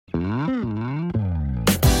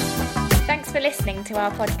Thanks for listening to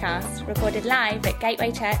our podcast, recorded live at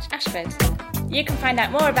Gateway Church, Ashford. You can find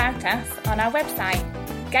out more about us on our website,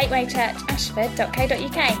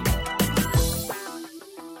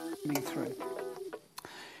 gatewaychurchashford.co.uk.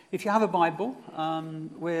 If you have a Bible,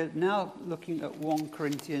 we're now looking at 1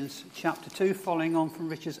 Corinthians chapter 2, following on from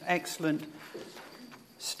Richard's excellent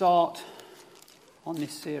start on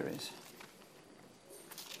this series.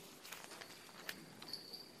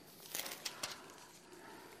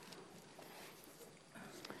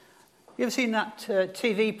 You ever seen that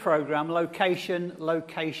TV program, Location,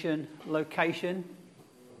 Location, Location?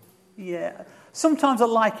 Yeah. Sometimes I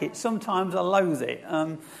like it, sometimes I loathe it.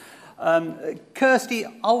 Kirsty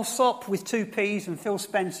Allsop with 2 P's and Phil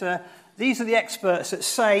Spencer, these are the experts that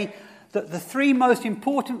say that the 3 most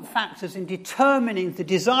important factors in determining the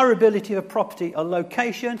desirability of a property are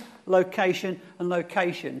location, location, and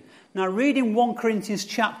location. Now, reading 1 Corinthians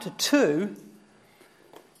chapter 2,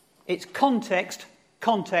 it's context,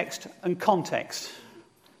 context, and context.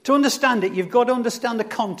 To understand it, you've got to understand the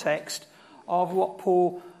context of what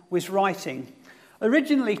Paul was writing.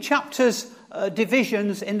 Originally, chapters,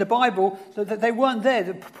 divisions in the Bible, they weren't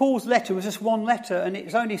there. Paul's letter was just one letter, and it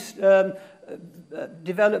was only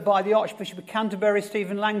developed by the Archbishop of Canterbury,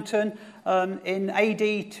 Stephen Langton, in AD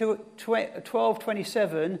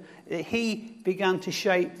 1227. He began to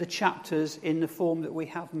shape the chapters in the form that we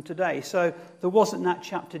have them today. So there wasn't that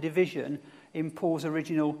chapter division in Paul's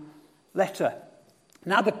original letter.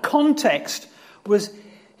 Now, the context was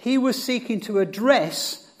he was seeking to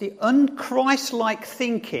address the unchristlike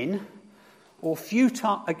thinking or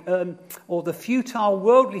the futile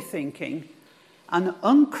worldly thinking and the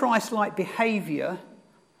unchristlike behaviour,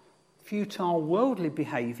 futile worldly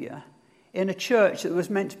behaviour, in a church that was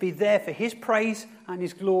meant to be there for his praise and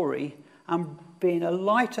his glory and being a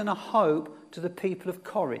light and a hope to the people of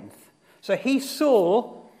Corinth. So he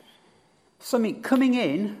saw something coming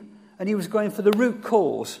in and he was going for the root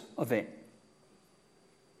cause of it.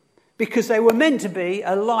 Because they were meant to be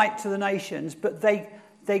a light to the nations, but they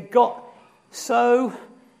got so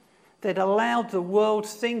they'd allowed the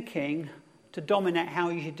world's thinking to dominate how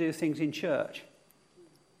you should do things in church.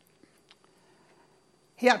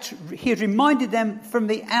 He had reminded them from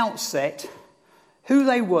the outset who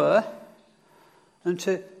they were and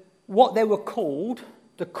to what they were called,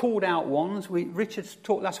 the called out ones. Richard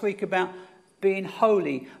talked last week about being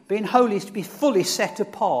holy. Being holy is to be fully set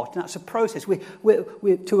apart, and that's a process.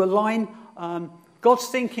 We're to align God's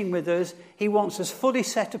thinking with us. He wants us fully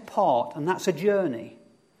set apart, and that's a journey.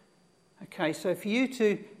 Okay, so for you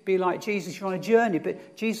to be like Jesus, you're on a journey,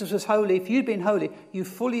 but Jesus was holy. If you'd been holy, you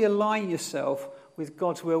fully align yourself with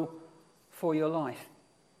God's will for your life.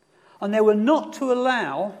 And they were not to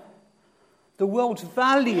allow the world's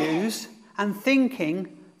values and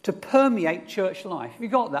thinking to permeate church life. Have you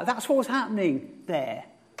got that? That's what was happening there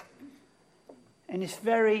in this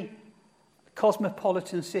very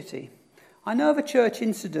cosmopolitan city. I know of a church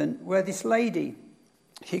incident where this lady,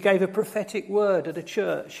 she gave a prophetic word at a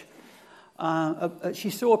church. She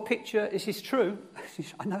saw a picture. This is true.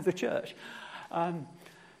 I know the church.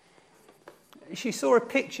 She saw a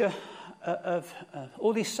picture of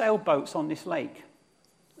all these sailboats on this lake.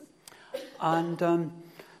 And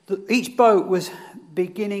each boat was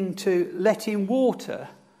beginning to let in water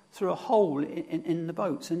through a hole in the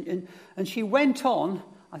boats. And she went on,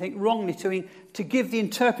 I think wrongly, to give the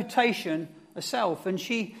interpretation herself. And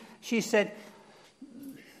she said,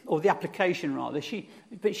 or the application rather,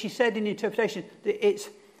 but she said in the interpretation that it's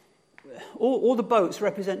all the boats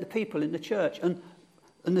represent the people in the church, and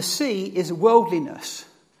the sea is worldliness.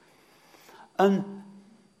 And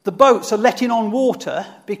the boats are letting on water,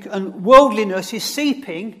 and worldliness is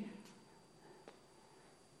seeping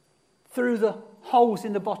through the holes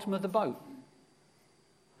in the bottom of the boat.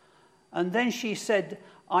 And then she said,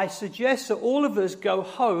 I suggest that all of us go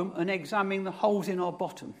home and examine the holes in our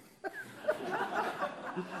bottom.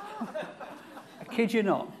 I kid you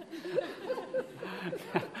not.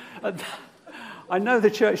 I know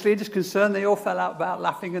the church leaders concerned, they all fell out about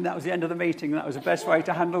laughing, and that was the end of the meeting. That was the best way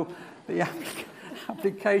to handle the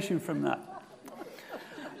application from that.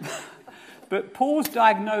 But Paul's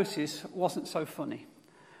diagnosis wasn't so funny.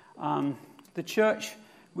 The church,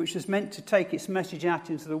 which was meant to take its message out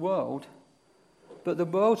into the world, but the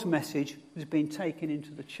world's message was being taken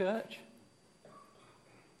into the church.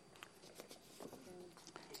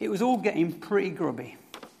 It was all getting pretty grubby.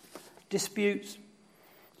 Disputes.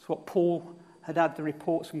 That's what Paul had the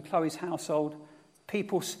reports from Chloe's household.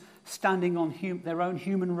 People standing on their own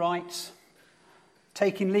human rights.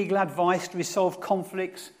 Taking legal advice to resolve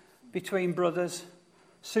conflicts between brothers.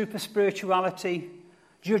 Super spirituality.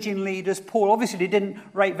 judging leaders. Paul obviously didn't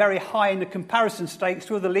rate very high in the comparison stakes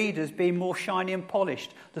to other leaders being more shiny and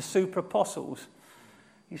polished, the super apostles.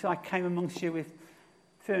 He said, I came amongst you with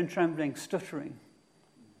fear and trembling, stuttering.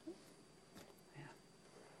 Yeah.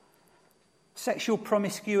 Sexual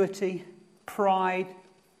promiscuity, pride,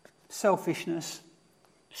 selfishness.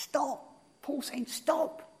 Stop. Paul's saying,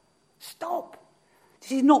 stop. Stop.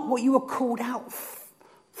 This is not what you were called out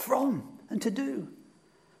from and to do.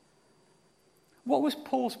 What was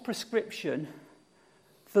Paul's prescription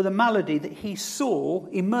for the malady that he saw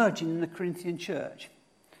emerging in the Corinthian church?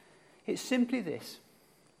 It's simply this.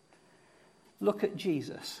 Look at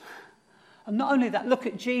Jesus. And not only that, look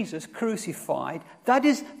at Jesus crucified. That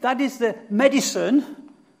is the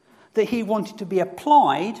medicine that he wanted to be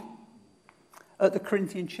applied at the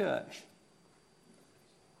Corinthian church.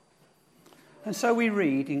 And so we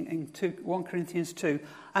read in 1 Corinthians 2,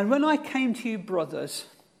 and when I came to you, brothers,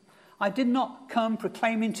 I did not come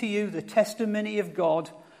proclaiming to you the testimony of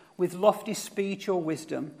God with lofty speech or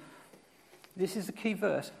wisdom. This is the key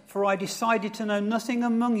verse. For I decided to know nothing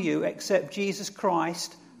among you except Jesus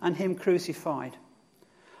Christ and him crucified.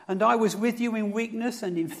 And I was with you in weakness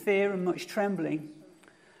and in fear and much trembling.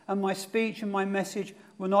 And my speech and my message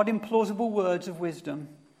were not in plausible words of wisdom,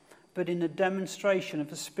 but in a demonstration of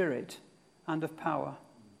the Spirit and of power,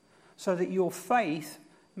 so that your faith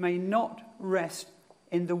may not rest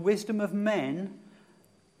in the wisdom of men,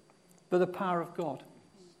 but the power of God.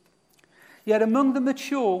 Yet among the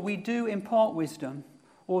mature we do impart wisdom,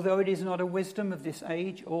 although it is not a wisdom of this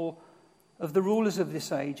age or of the rulers of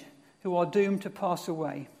this age, who are doomed to pass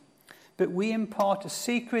away. But we impart a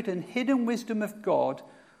secret and hidden wisdom of God,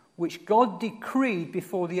 which God decreed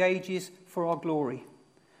before the ages for our glory.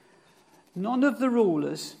 None of the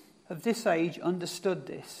rulers of this age understood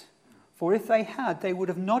this, for if they had, they would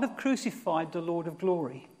have not have crucified the Lord of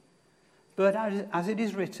glory. But as it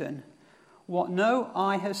is written, what no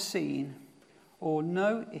eye has seen, or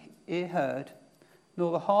no ear heard,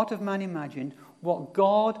 nor the heart of man imagined, what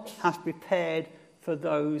God has prepared for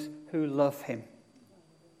those who love him.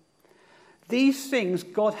 These things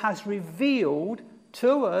God has revealed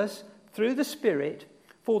to us through the Spirit,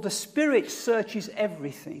 for the Spirit searches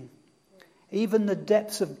everything, even the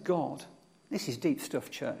depths of God. This is deep stuff,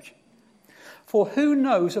 church. For who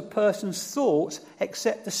knows a person's thoughts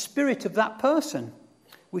except the spirit of that person,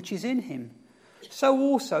 which is in him? So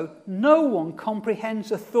also, no one comprehends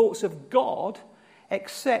the thoughts of God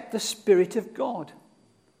except the Spirit of God.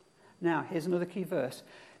 Now, here's another key verse.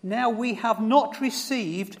 Now we have not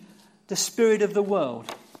received the spirit of the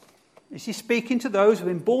world. This is speaking to those who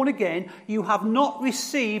have been born again. You have not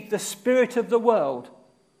received the spirit of the world,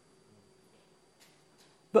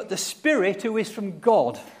 but the Spirit who is from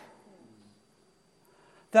God,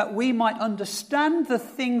 that we might understand the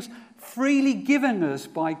things freely given us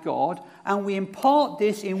by God, and we impart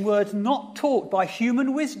this in words not taught by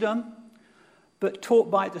human wisdom, but taught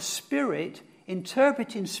by the Spirit,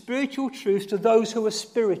 interpreting spiritual truths to those who are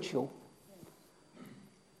spiritual.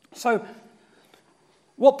 So,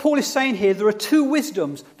 what Paul is saying here, there are two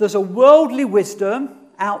wisdoms. There's a worldly wisdom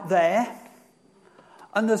out there,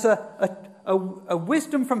 and there's a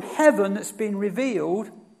wisdom from heaven that's been revealed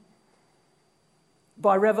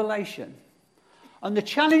by revelation. And the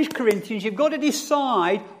challenge, Corinthians, you've got to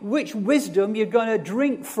decide which wisdom you're going to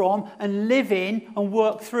drink from and live in and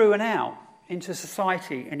work through and out into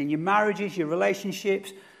society and in your marriages, your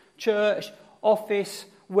relationships, church, office,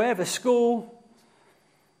 wherever, school.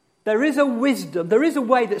 There is a wisdom, there is a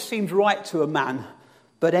way that seems right to a man,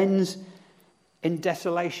 but ends in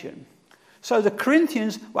desolation. So the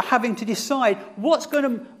Corinthians were having to decide what's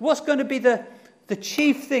going to be the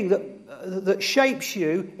chief thing that shapes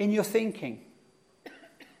you in your thinking.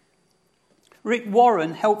 Rick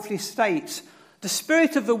Warren helpfully states, the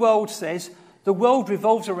spirit of the world says the world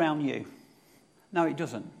revolves around you. No, it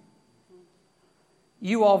doesn't.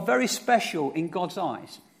 You are very special in God's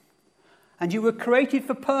eyes. And you were created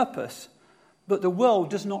for purpose, but the world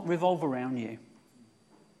does not revolve around you.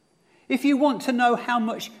 If you want to know how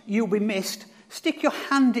much you'll be missed, stick your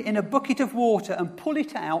hand in a bucket of water and pull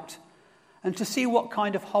it out, and to see what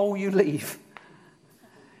kind of hole you leave.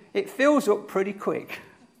 It fills up pretty quick.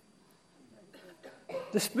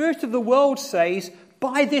 The spirit of the world says,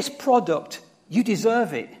 buy this product, you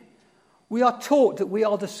deserve it. We are taught that we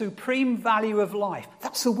are the supreme value of life.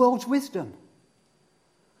 That's the world's wisdom.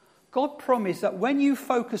 God promised that when you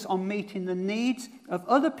focus on meeting the needs of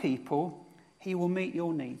other people, he will meet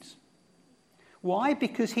your needs. Why?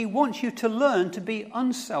 Because he wants you to learn to be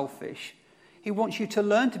unselfish. He wants you to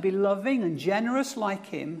learn to be loving and generous like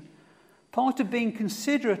him. Part of being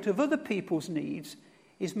considerate of other people's needs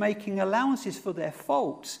is making allowances for their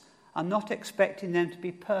faults and not expecting them to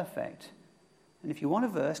be perfect. And if you want a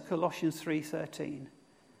verse, Colossians 3:13.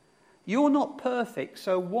 You're not perfect,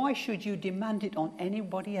 so why should you demand it on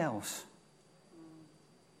anybody else?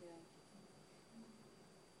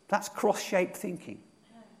 That's cross-shaped thinking.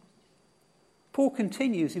 Paul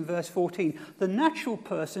continues in verse 14, the natural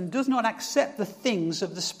person does not accept the things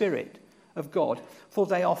of the Spirit of God, for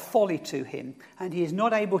they are folly to him, and he is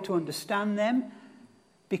not able to understand them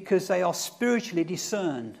because they are spiritually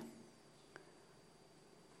discerned.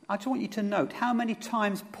 I just want you to note how many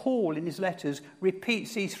times Paul in his letters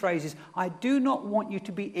repeats these phrases, I do not want you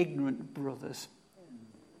to be ignorant, brothers.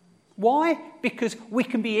 Why? Because we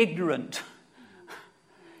can be ignorant.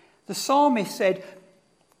 The psalmist said,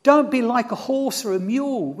 don't be like a horse or a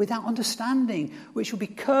mule without understanding, which will be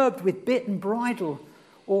curbed with bit and bridle,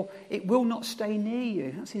 or it will not stay near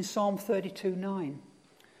you. That's in Psalm 32:9.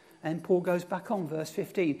 And Paul goes back on, verse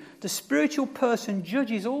 15. The spiritual person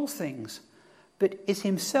judges all things, but is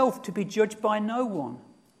himself to be judged by no one.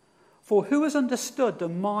 For who has understood the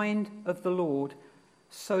mind of the Lord,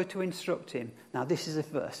 so to instruct him? Now this is a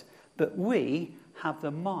verse. But we have the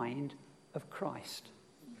mind of Christ.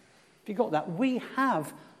 Have you got that? We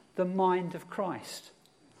have the mind of Christ.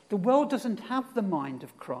 The world doesn't have the mind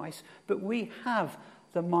of Christ, but we have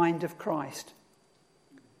the mind of Christ.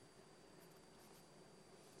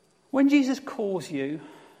 When Jesus calls you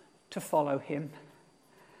to follow him,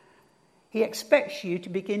 he expects you to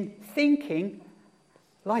begin thinking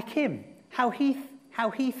like him, how he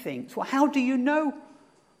thinks. Well, how do you know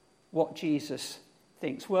what Jesus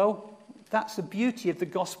thinks? Well, that's the beauty of the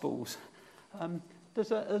Gospels.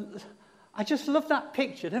 I just love that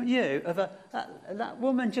picture, don't you, of that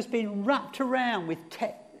woman just being wrapped around with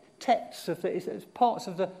texts of parts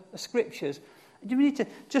of the scriptures. Do we need to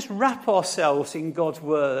just wrap ourselves in God's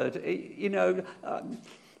word?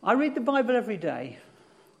 I read the Bible every day.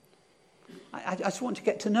 I just want to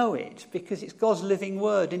get to know it because it's God's living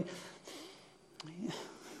word. And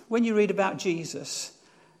when you read about Jesus,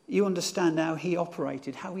 you understand how he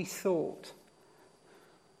operated, how he thought.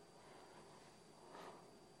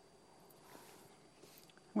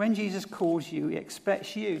 When Jesus calls you, he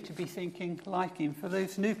expects you to be thinking like him. For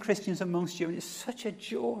those new Christians amongst you, and it's such a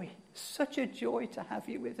joy to have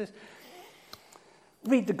you with us.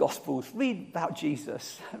 Read the Gospels, read about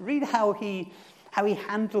Jesus, read how he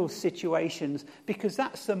handles situations, because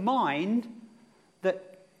that's the mind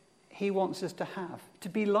that he wants us to have, to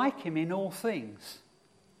be like him in all things.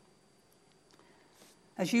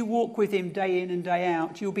 As you walk with him day in and day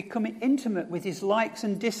out, you'll become intimate with his likes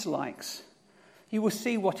and dislikes. You will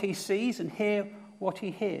see what he sees and hear what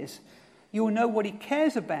he hears. You will know what he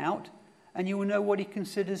cares about, and you will know what he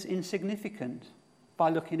considers insignificant by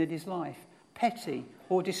looking at his life, petty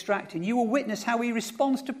or distracting. You will witness how he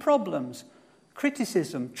responds to problems,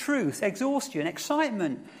 criticism, truth, exhaustion,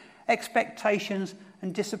 excitement, expectations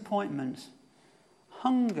and disappointments,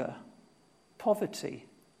 hunger, poverty,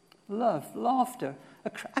 love, laughter,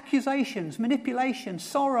 accusations, manipulation,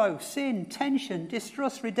 sorrow, sin, tension,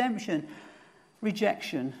 distrust, redemption,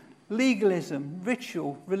 rejection, legalism,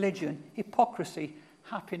 ritual, religion, hypocrisy,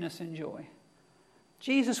 happiness and joy.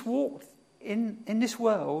 Jesus walked in this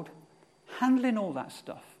world handling all that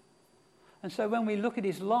stuff. And so when we look at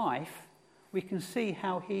his life, we can see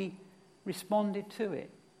how he responded to it.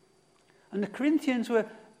 And the Corinthians were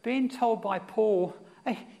being told by Paul,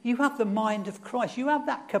 hey, you have the mind of Christ. You have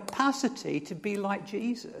that capacity to be like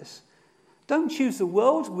Jesus. Don't choose the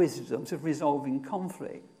world's wisdoms of resolving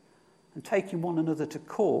conflict and taking one another to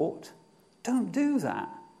court. Don't do that.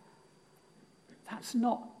 That's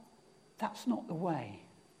not the way.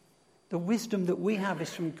 The wisdom that we have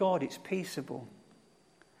is from God. It's peaceable.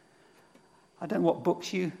 I don't know what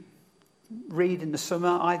books you read in the summer.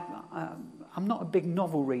 I'm not a big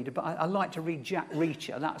novel reader, but I like to read Jack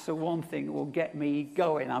Reacher. That's the one thing that will get me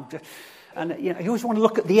going. You always want to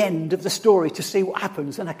look at the end of the story to see what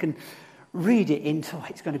happens, and I can read it into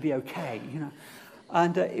it's going to be okay.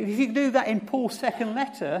 And if you do that in Paul's second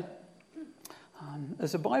letter,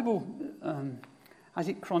 as the Bible has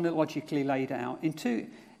it chronologically laid out, in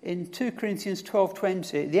 2 Corinthians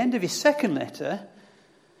 12:20, at the end of his second letter,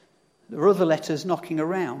 there were other letters knocking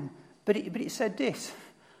around, but it said this,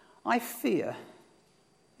 I fear,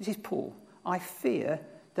 this is Paul, I fear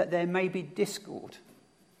that there may be discord,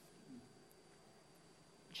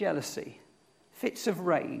 jealousy, fits of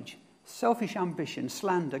rage, selfish ambition,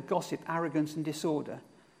 slander, gossip, arrogance and disorder.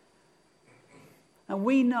 And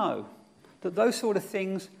we know that those sort of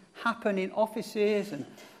things happen in offices and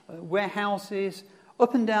warehouses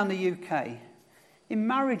up and down the UK, in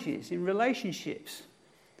marriages, in relationships.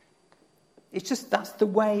 It's just that's the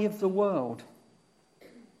way of the world.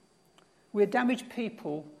 We're damaged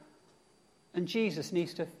people, and Jesus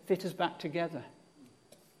needs to fit us back together.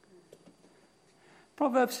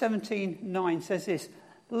 Proverbs 17:9 says this: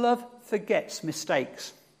 love forgets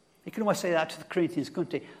mistakes. You can always say that to the Corinthians,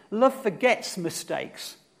 couldn't you? Love forgets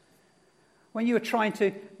mistakes. When you are trying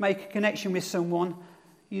to make a connection with someone,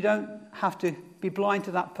 you don't have to be blind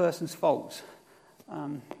to that person's faults.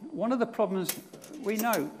 One of the problems we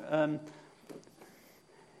know,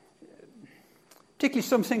 particularly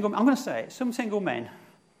some single men,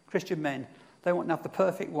 Christian men, they want to have the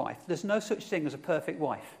perfect wife. There's no such thing as a perfect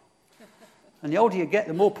wife. And the older you get,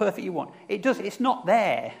 the more perfect you want. It's not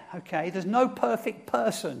there, okay? There's no perfect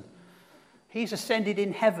person. He's ascended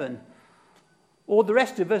in heaven. All the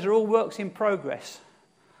rest of us are all works in progress.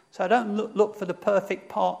 So don't look for the perfect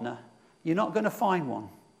partner. You're not going to find one.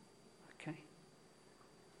 Okay?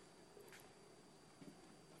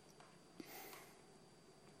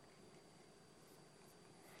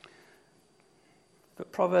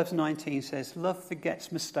 But Proverbs 19 says, love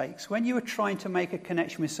forgets mistakes. When you are trying to make a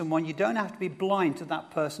connection with someone, you don't have to be blind to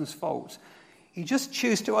that person's faults. You just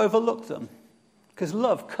choose to overlook them. Because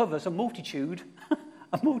love covers a multitude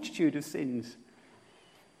of sins.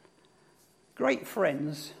 Great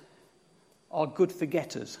friends are good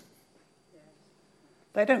forgetters.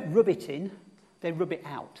 They don't rub it in, they rub it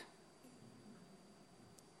out.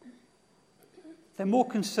 They're more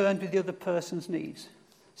concerned with the other person's needs.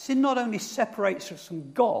 Sin not only separates us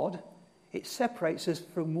from God, it separates us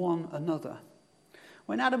from one another.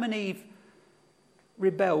 When Adam and Eve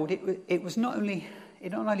rebelled, it not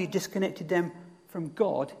only disconnected them from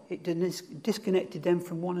God, it disconnected them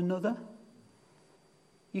from one another.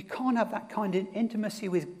 You can't have that kind of intimacy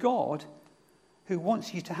with God, who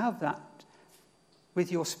wants you to have that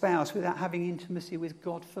with your spouse, without having intimacy with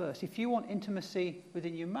God first. If you want intimacy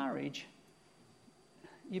within your marriage,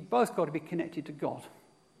 you've both got to be connected to God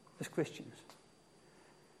as Christians.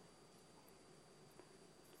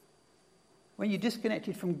 When you're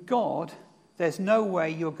disconnected from God, there's no way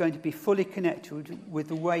you're going to be fully connected with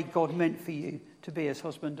the way God meant for you to be as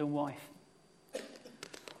husband and wife.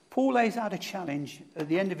 Paul lays out a challenge at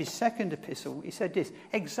the end of his second epistle. He said this: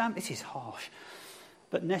 this is harsh,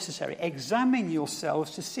 but necessary. Examine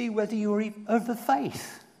yourselves to see whether you are of the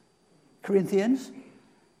faith. Corinthians,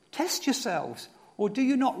 test yourselves. Or do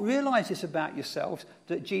you not realize this about yourselves,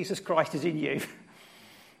 that Jesus Christ is in you?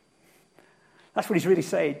 That's what he's really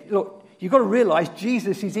saying. Look, you've got to realize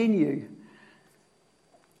Jesus is in you.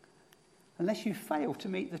 Unless you fail to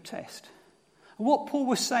meet the test. And what Paul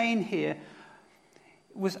was saying here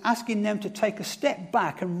was asking them to take a step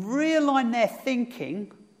back and realign their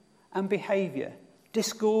thinking and behaviour.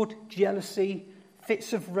 Discord, jealousy,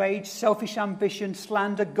 fits of rage, selfish ambition,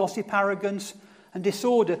 slander, gossip, arrogance, and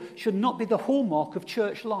disorder should not be the hallmark of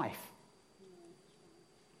church life.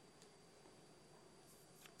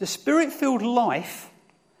 The Spirit-filled life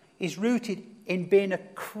is rooted in being a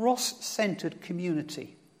cross-centred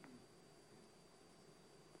community.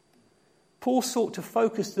 Paul sought to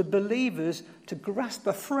focus the believers to grasp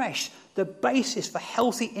afresh the basis for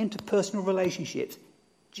healthy interpersonal relationships: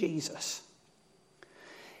 Jesus.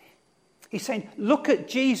 He's saying, look at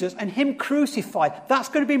Jesus and him crucified. That's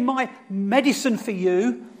going to be my medicine for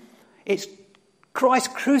you. It's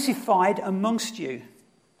Christ crucified amongst you.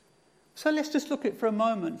 So let's just look at for a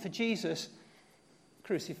moment for Jesus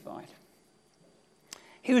crucified.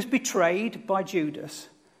 He was betrayed by Judas,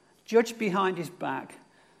 judged behind his back,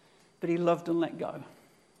 but he loved and let go.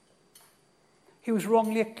 He was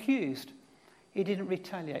wrongly accused. He didn't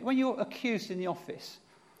retaliate. When you're accused in the office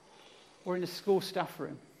or in the school staff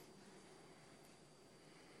room,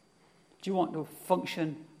 do you want to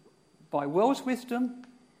function by world's wisdom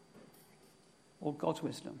or God's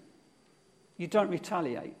wisdom? You don't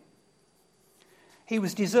retaliate. He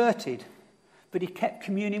was deserted, but he kept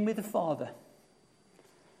communing with the Father.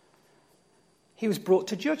 He was brought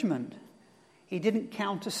to judgment. He didn't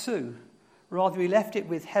counter-sue. Rather, he left it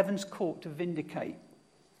with heaven's court to vindicate.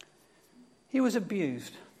 He was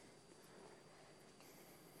abused.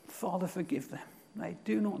 Father, forgive them. They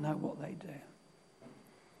do not know what they do.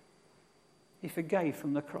 He forgave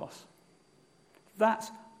from the cross.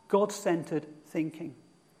 That's God-centered thinking.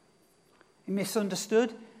 He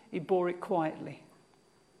misunderstood. He bore it quietly.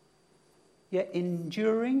 Yet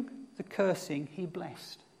enduring the cursing, he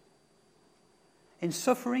blessed. In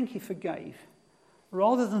suffering, he forgave.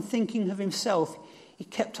 Rather than thinking of himself, he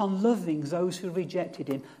kept on loving those who rejected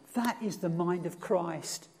him. That is the mind of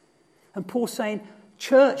Christ. And Paul's saying,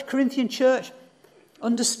 church, Corinthian church,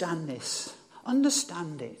 understand this.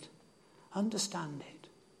 Understand it. Understand it.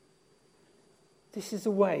 This is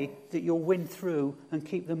the way that you'll win through and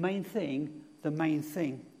keep the main thing the main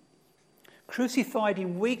thing. Crucified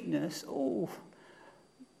in weakness,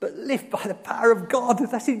 but live by the power of God.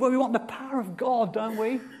 That's it. Well, we want the power of God, don't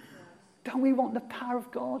we? Yes. Don't we want the power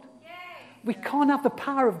of God? Yes. We can't have the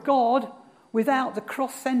power of God without the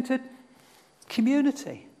cross-centered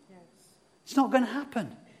community. Yes. It's not going to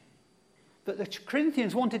happen. But the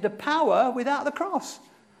Corinthians wanted the power without the cross.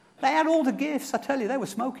 They had all the gifts. I tell you, they were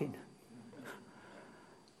smoking.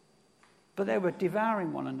 But they were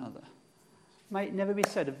devouring one another. May it never be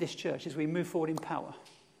said of this church as we move forward in power.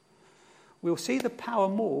 We'll see the power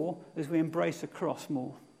more as we embrace the cross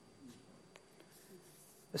more.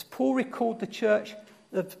 As Paul recalled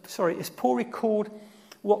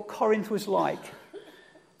what Corinth was like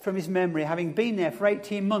from his memory, having been there for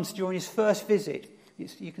 18 months during his first visit.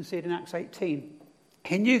 You can see it in Acts 18.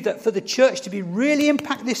 He knew that for the church to be really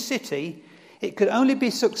impact this city, it could only be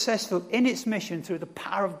successful in its mission through the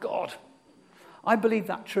power of God. I believe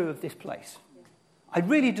that's true of this place. I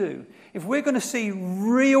really do. If we're going to see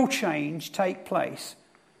real change take place,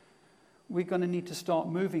 we're going to need to start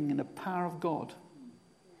moving in the power of God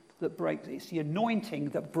that breaks. It's the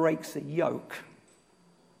anointing that breaks the yoke.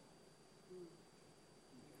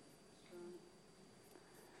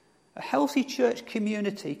 A healthy church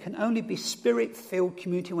community can only be spirit-filled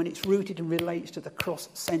community when it's rooted and relates to the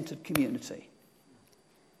cross-centered community.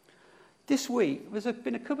 This week, there's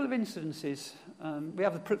been a couple of incidences. We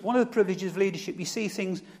have one of the privileges of leadership. We see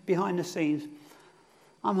things behind the scenes.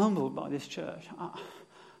 I'm humbled by this church.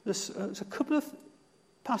 There's a couple of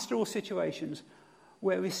pastoral situations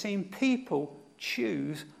where we've seen people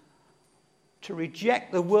choose to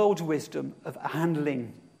reject the world's wisdom of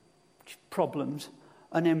handling problems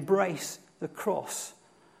and embrace the cross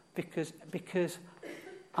because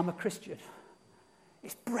I'm a Christian.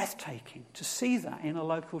 It's breathtaking to see that in a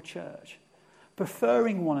local church,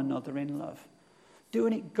 preferring one another in love,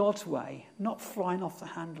 doing it God's way, not flying off the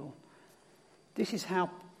handle. This is how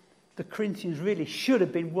the Corinthians really should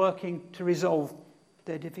have been working to resolve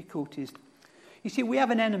their difficulties. You see, we have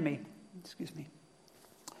an enemy.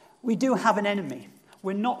 We do have an enemy.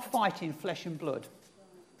 We're not fighting flesh and blood.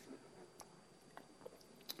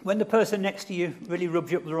 When the person next to you really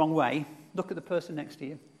rubs you up the wrong way, look at the person next to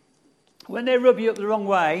you. When they rub you up the wrong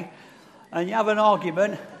way and you have an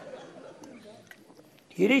argument,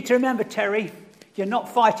 you need to remember, Terry, you're not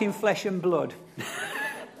fighting flesh and blood.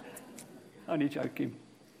 Only joking.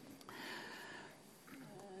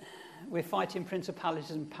 We're fighting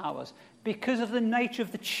principalities and powers because of the nature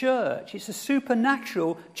of the church. It's a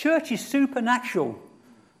supernatural. Church is supernatural.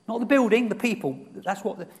 Not the building, the people. That's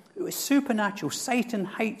what it's supernatural. Satan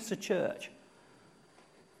hates the church.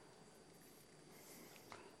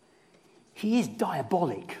 He is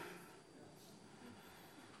diabolic.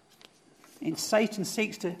 And Satan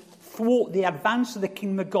seeks to thwart the advance of the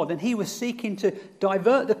kingdom of God. And he was seeking to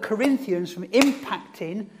divert the Corinthians from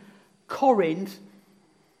impacting Corinth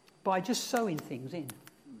by just sowing things in.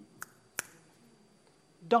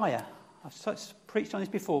 I've preached on this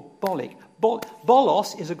before.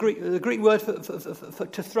 Bolos is the Greek word for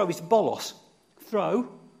to throw is bolos. Throw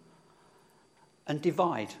and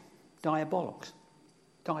divide. Diabolos.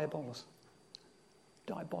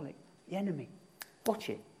 Diabolic. The enemy. Watch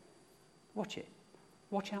it.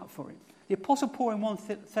 Watch out for it. The Apostle Paul in 1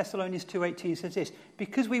 Thessalonians 2:18 says this: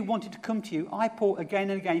 because we wanted to come to you, I, Paul, again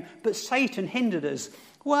and again, but Satan hindered us.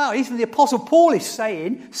 Wow, even the Apostle Paul is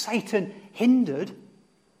saying Satan hindered.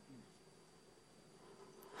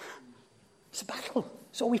 It's a battle.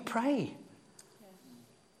 So we pray.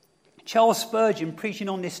 Charles Spurgeon, preaching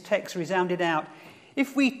on this text, resounded out: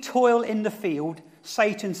 if we toil in the field,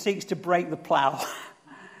 Satan seeks to break the plough.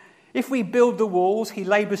 If we build the walls, he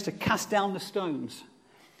labours to cast down the stones.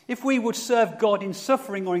 If we would serve God in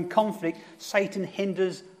suffering or in conflict, Satan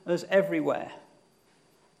hinders us everywhere.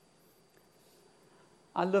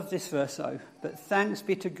 I love this verse though, but thanks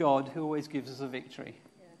be to God who always gives us a victory.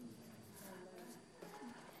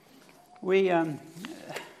 We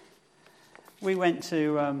went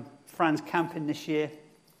to Fran's camping this year,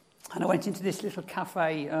 and I went into this little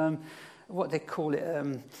cafe, what they call it,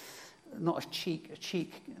 not a cheek.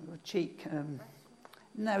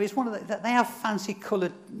 No, it's one of they have fancy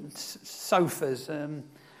coloured sofas.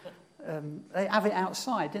 They have it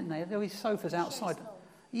outside, didn't they? There were sofas outside.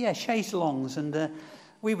 Yeah, chaise longues, and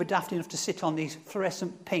we were daft enough to sit on these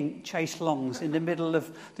fluorescent pink chaise longues in the middle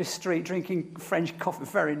of the street drinking French coffee.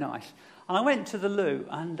 Very nice. And I went to the loo,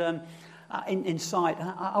 and inside,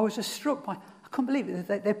 and I was just struck by, I couldn't believe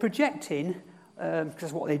it. They're projecting, because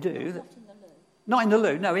that's what they do. Not in the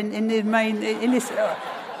loo, no, in the main, in this,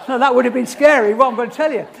 no, that would have been scary, what I'm going to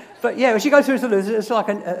tell you. But yeah, as you go through, it's like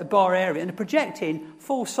a bar area, and they're projecting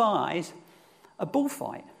full size a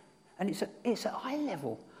bullfight, and it's at eye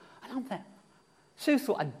level. And I'm there. Sue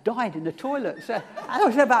thought I died in the toilet. So I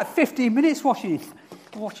was there about 15 minutes watching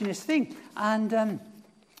this thing, and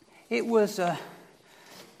it was.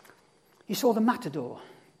 You saw the matador.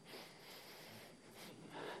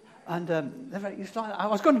 And I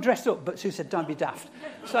was going to dress up, but Sue said, don't be daft.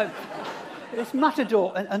 So this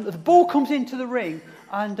matador, and the bull comes into the ring,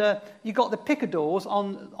 and you got the picadors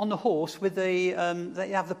on the horse with they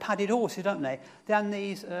have the padded horses, don't they? They have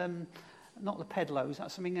these, not the pedlos,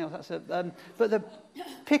 that's something else. But the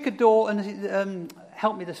picador, and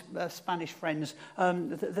help me, the Spanish friends,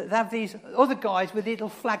 they have these other guys with little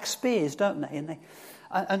flag spears, don't they?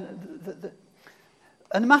 And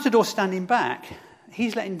the matador's standing back.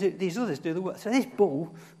 He's letting these others do the work. So this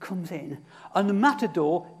bull comes in, and the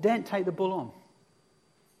matador daren't take the bull on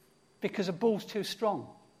because the bull's too strong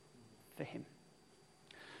for him.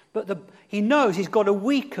 But he knows he's got to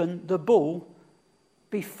weaken the bull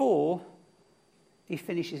before he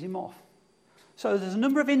finishes him off. So there's a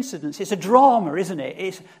number of incidents. It's a drama, isn't it?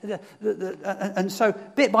 It's and so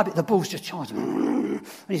bit by bit the bull's just charging, and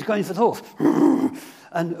he's going for the horse.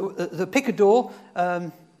 And the picador.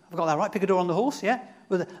 I've got that right, picador on the horse, yeah?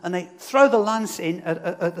 And they throw the lance in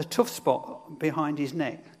at the tough spot behind his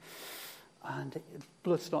neck. And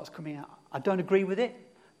blood starts coming out. I don't agree with it.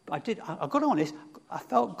 But I've got to be honest, I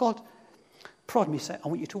felt God prod me, say, I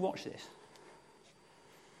want you to watch this.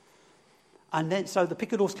 And then, so the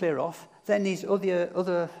picadors clear off. Then these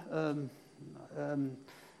other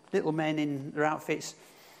little men in their outfits,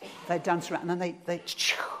 they dance around. And then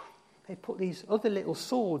they put these other little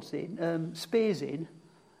swords in, spears in,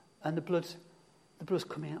 and the blood's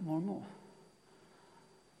coming out more and more.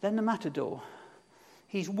 Then the matador,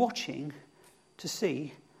 he's watching to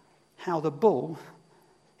see how the bull,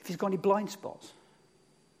 if he's got any blind spots.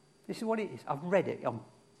 This is what it is. I've read it on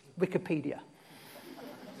Wikipedia.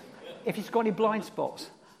 If he's got any blind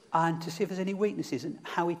spots, and to see if there's any weaknesses and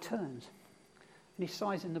how he turns. And he's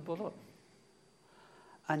sizing the bull up.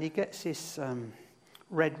 And he gets this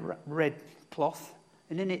red cloth,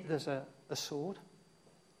 and in it there's a sword.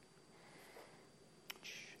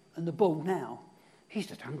 And the bull now, he's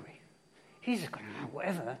just hungry. He's just going to have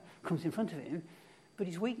whatever comes in front of him, but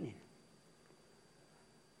he's weakening.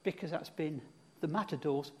 Because that's been the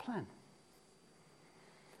matador's plan.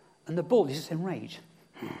 And the bull is just enraged.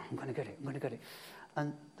 I'm going to get it.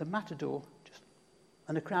 And the matador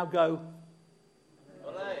and the crowd go,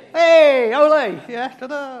 Olé. Hey, ole, yeah,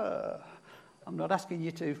 ta-da. I'm not asking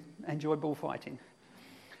you to enjoy bullfighting.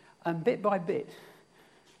 And bit by bit,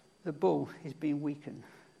 the bull is being weakened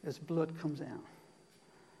as blood comes out.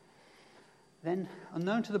 Then,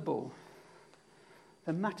 unknown to the bull,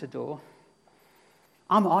 the matador,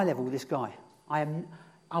 I'm at eye level with this guy. I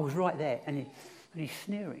was right there, and he's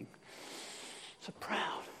sneering. So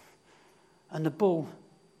proud. And the bull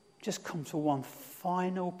just comes to one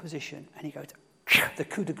final position, and he goes, the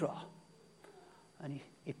coup de grace. And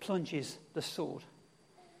he plunges the sword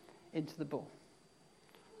into the bull.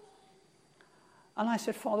 And I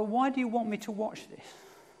said, Father, why do you want me to watch this?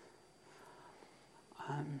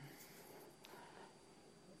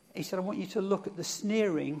 He said, I want you to look at the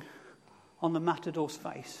sneering on the matador's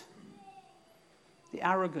face, the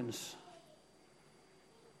arrogance,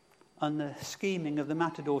 and the scheming of the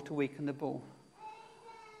matador to weaken the bull.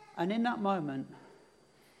 And in that moment,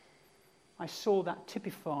 I saw that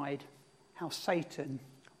typified how Satan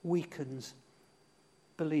weakens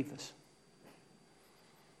believers.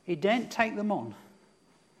 He daren't take them on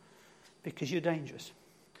because you're dangerous.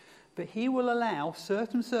 But he will allow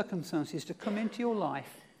certain circumstances to come into your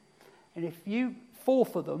life, and if you fall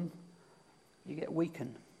for them, you get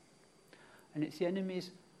weakened. And it's the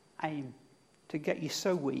enemy's aim to get you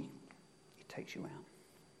so weak, it takes you out.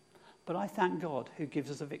 But I thank God who gives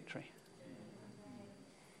us a victory.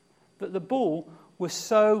 But the bull was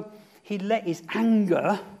so, he let his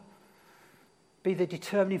anger be the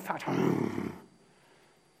determining factor.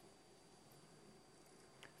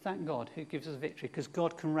 Thank God who gives us victory, because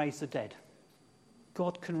God can raise the dead.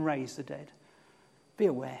 God can raise the dead. Be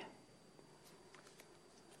aware.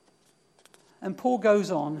 And Paul goes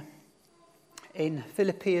on in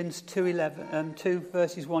Philippians 2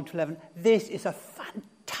 verses 1 to 11. This is a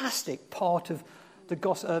fantastic part of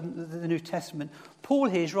the New Testament. Paul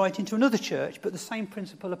here is writing to another church, but the same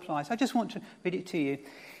principle applies. I just want to read it to you.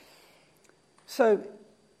 So,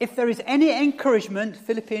 if there is any encouragement,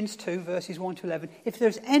 Philippians 2, verses 1 to 11, if there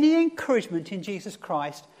is any encouragement in Jesus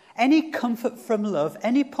Christ, any comfort from love,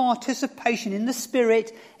 any participation in the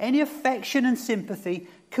Spirit, any affection and sympathy,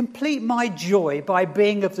 complete my joy by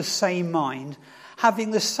being of the same mind,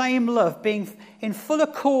 having the same love, being in full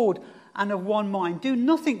accord and of one mind. Do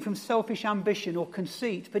nothing from selfish ambition or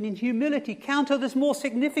conceit, but in humility count others more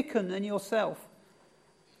significant than yourself.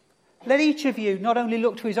 Let each of you not only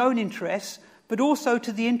look to his own interests, but also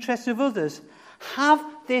to the interests of others. Have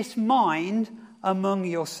this mind among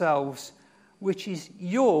yourselves, which is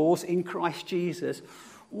yours in Christ Jesus.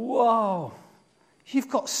 Whoa! You've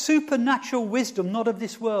got supernatural wisdom, not of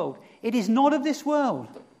this world. It is not of this world.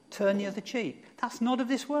 Turn the other cheek. That's not of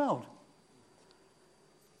this world.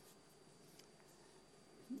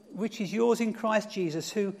 Which is yours in Christ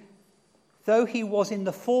Jesus, who, though he was in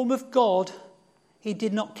the form of God, he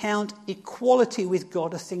did not count equality with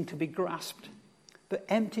God a thing to be grasped, but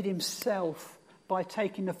emptied himself by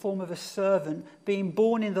taking the form of a servant, being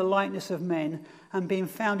born in the likeness of men, and being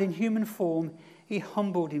found in human form, he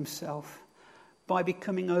humbled himself by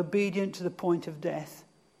becoming obedient to the point of death,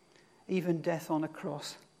 even death on a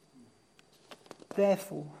cross.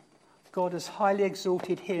 Therefore, God has highly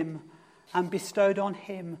exalted him and bestowed on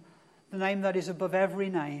him the name that is above every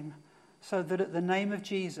name, so that at the name of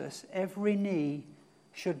Jesus every knee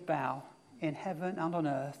should bow in heaven and on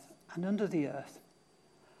earth and under the earth,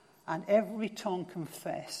 and every tongue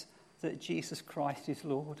confess that Jesus Christ is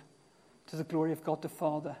Lord, to the glory of God the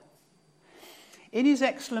Father. In his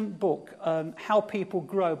excellent book, How People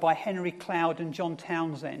Grow, by Henry Cloud and John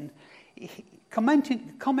Townsend,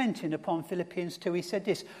 commenting upon Philippians 2, he said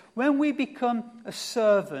this: when we become a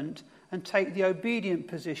servant and take the obedient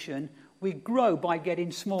position, we grow by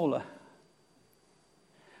getting smaller.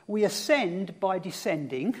 We ascend by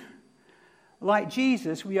descending. Like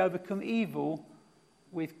Jesus, we overcome evil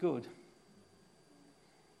with good.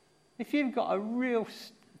 If you've got a real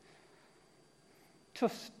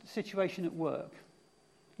tough situation at work,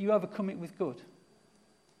 you overcome it with good.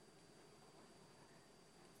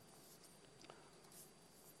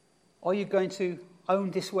 Are you going to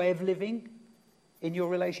own this way of living in your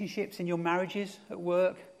relationships, in your marriages, at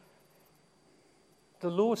work? The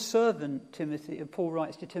Lord's servant, Timothy, Paul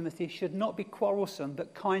writes to Timothy, should not be quarrelsome,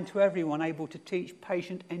 but kind to everyone, able to teach,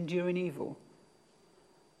 patient, enduring evil.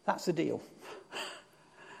 That's the deal.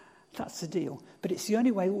 That's the deal. But it's the only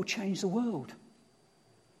way it will change the world.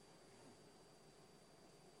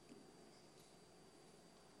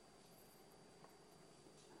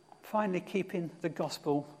 Finally, keeping the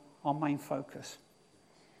gospel our main focus.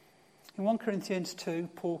 In 1 Corinthians 2,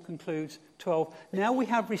 Paul concludes 12, now we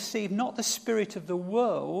have received not the spirit of the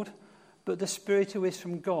world, but the Spirit who is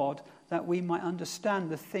from God, that we might understand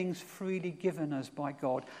the things freely given us by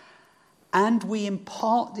God. And we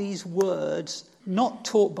impart these words, not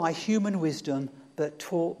taught by human wisdom, but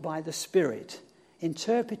taught by the Spirit,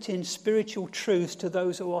 interpreting spiritual truths to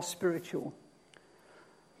those who are spiritual.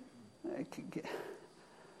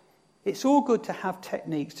 It's all good to have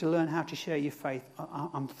techniques to learn how to share your faith.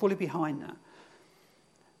 I'm fully behind that.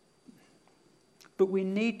 But we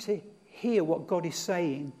need to hear what God is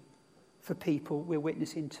saying for people we're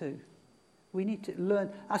witnessing to. We need to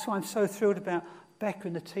learn. That's why I'm so thrilled about Becca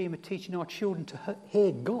and the team are teaching our children to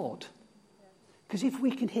hear God. Because if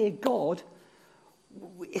we can hear God,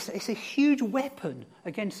 it's a huge weapon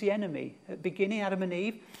against the enemy. At the beginning, Adam and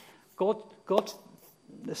Eve, God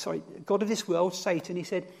of this world, Satan, he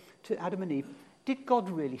said to Adam and Eve, did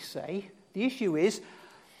God really say? The issue is,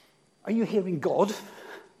 are you hearing God?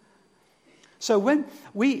 So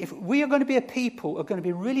if we are going to be a people who are going to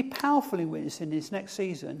be really powerful in witnessing this next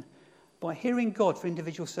season, by hearing God for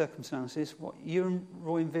individual circumstances, what you and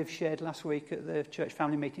Roy and Viv shared last week at the church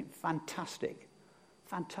family meeting, fantastic.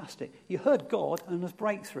 Fantastic. You heard God and there's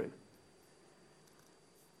breakthrough.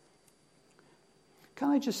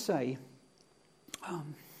 Can I just say,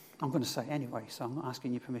 I'm going to say anyway, so I'm not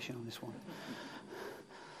asking your permission on this one.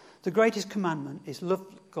 The greatest commandment is love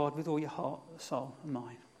God with all your heart, soul and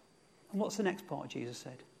mind. And what's the next part Jesus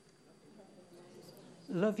said?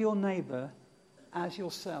 Love your neighbour as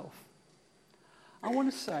yourself. I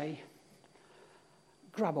want to say,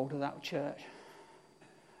 grab hold of that, church.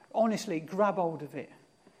 Honestly, grab hold of it.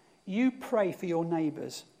 You pray for your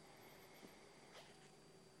neighbours.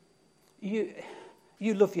 You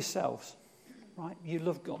love yourselves, right? You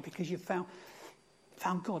love God because you've found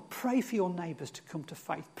God. Pray for your neighbours to come to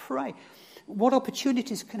faith. Pray. What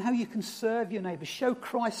opportunities how you can serve your neighbours. Show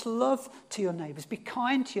Christ's love to your neighbours. Be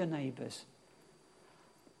kind to your neighbours.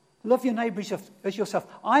 Love your neighbour as yourself.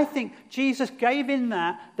 I think Jesus gave in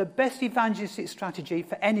that the best evangelistic strategy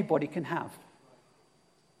for anybody can have.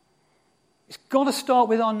 It's got to start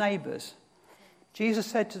with our neighbours. Jesus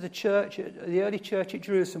said to the church, the early church at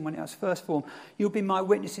Jerusalem when it was first formed, you'll be my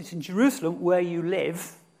witnesses in Jerusalem where you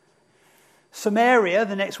live, Samaria,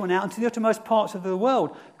 the next one out, and to the uttermost parts of the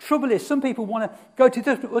world. Trouble is, some people want to go to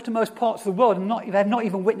the uttermost parts of the world and they've not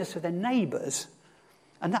even witnessed to their neighbours.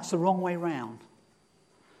 And that's the wrong way round.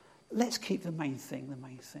 Let's keep the main thing the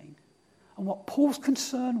main thing. And what Paul's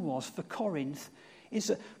concern was for Corinth is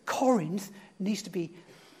that Corinth needs to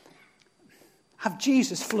have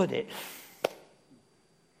Jesus flood it.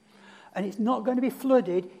 And it's not going to be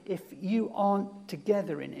flooded if you aren't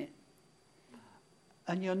together in it.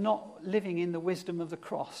 And you're not living in the wisdom of the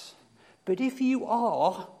cross. But if you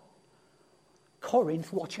are,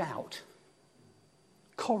 Corinth, watch out.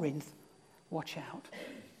 Corinth, watch out.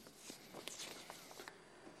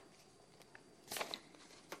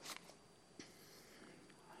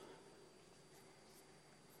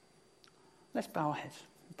 Let's bow our heads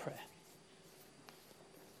in prayer.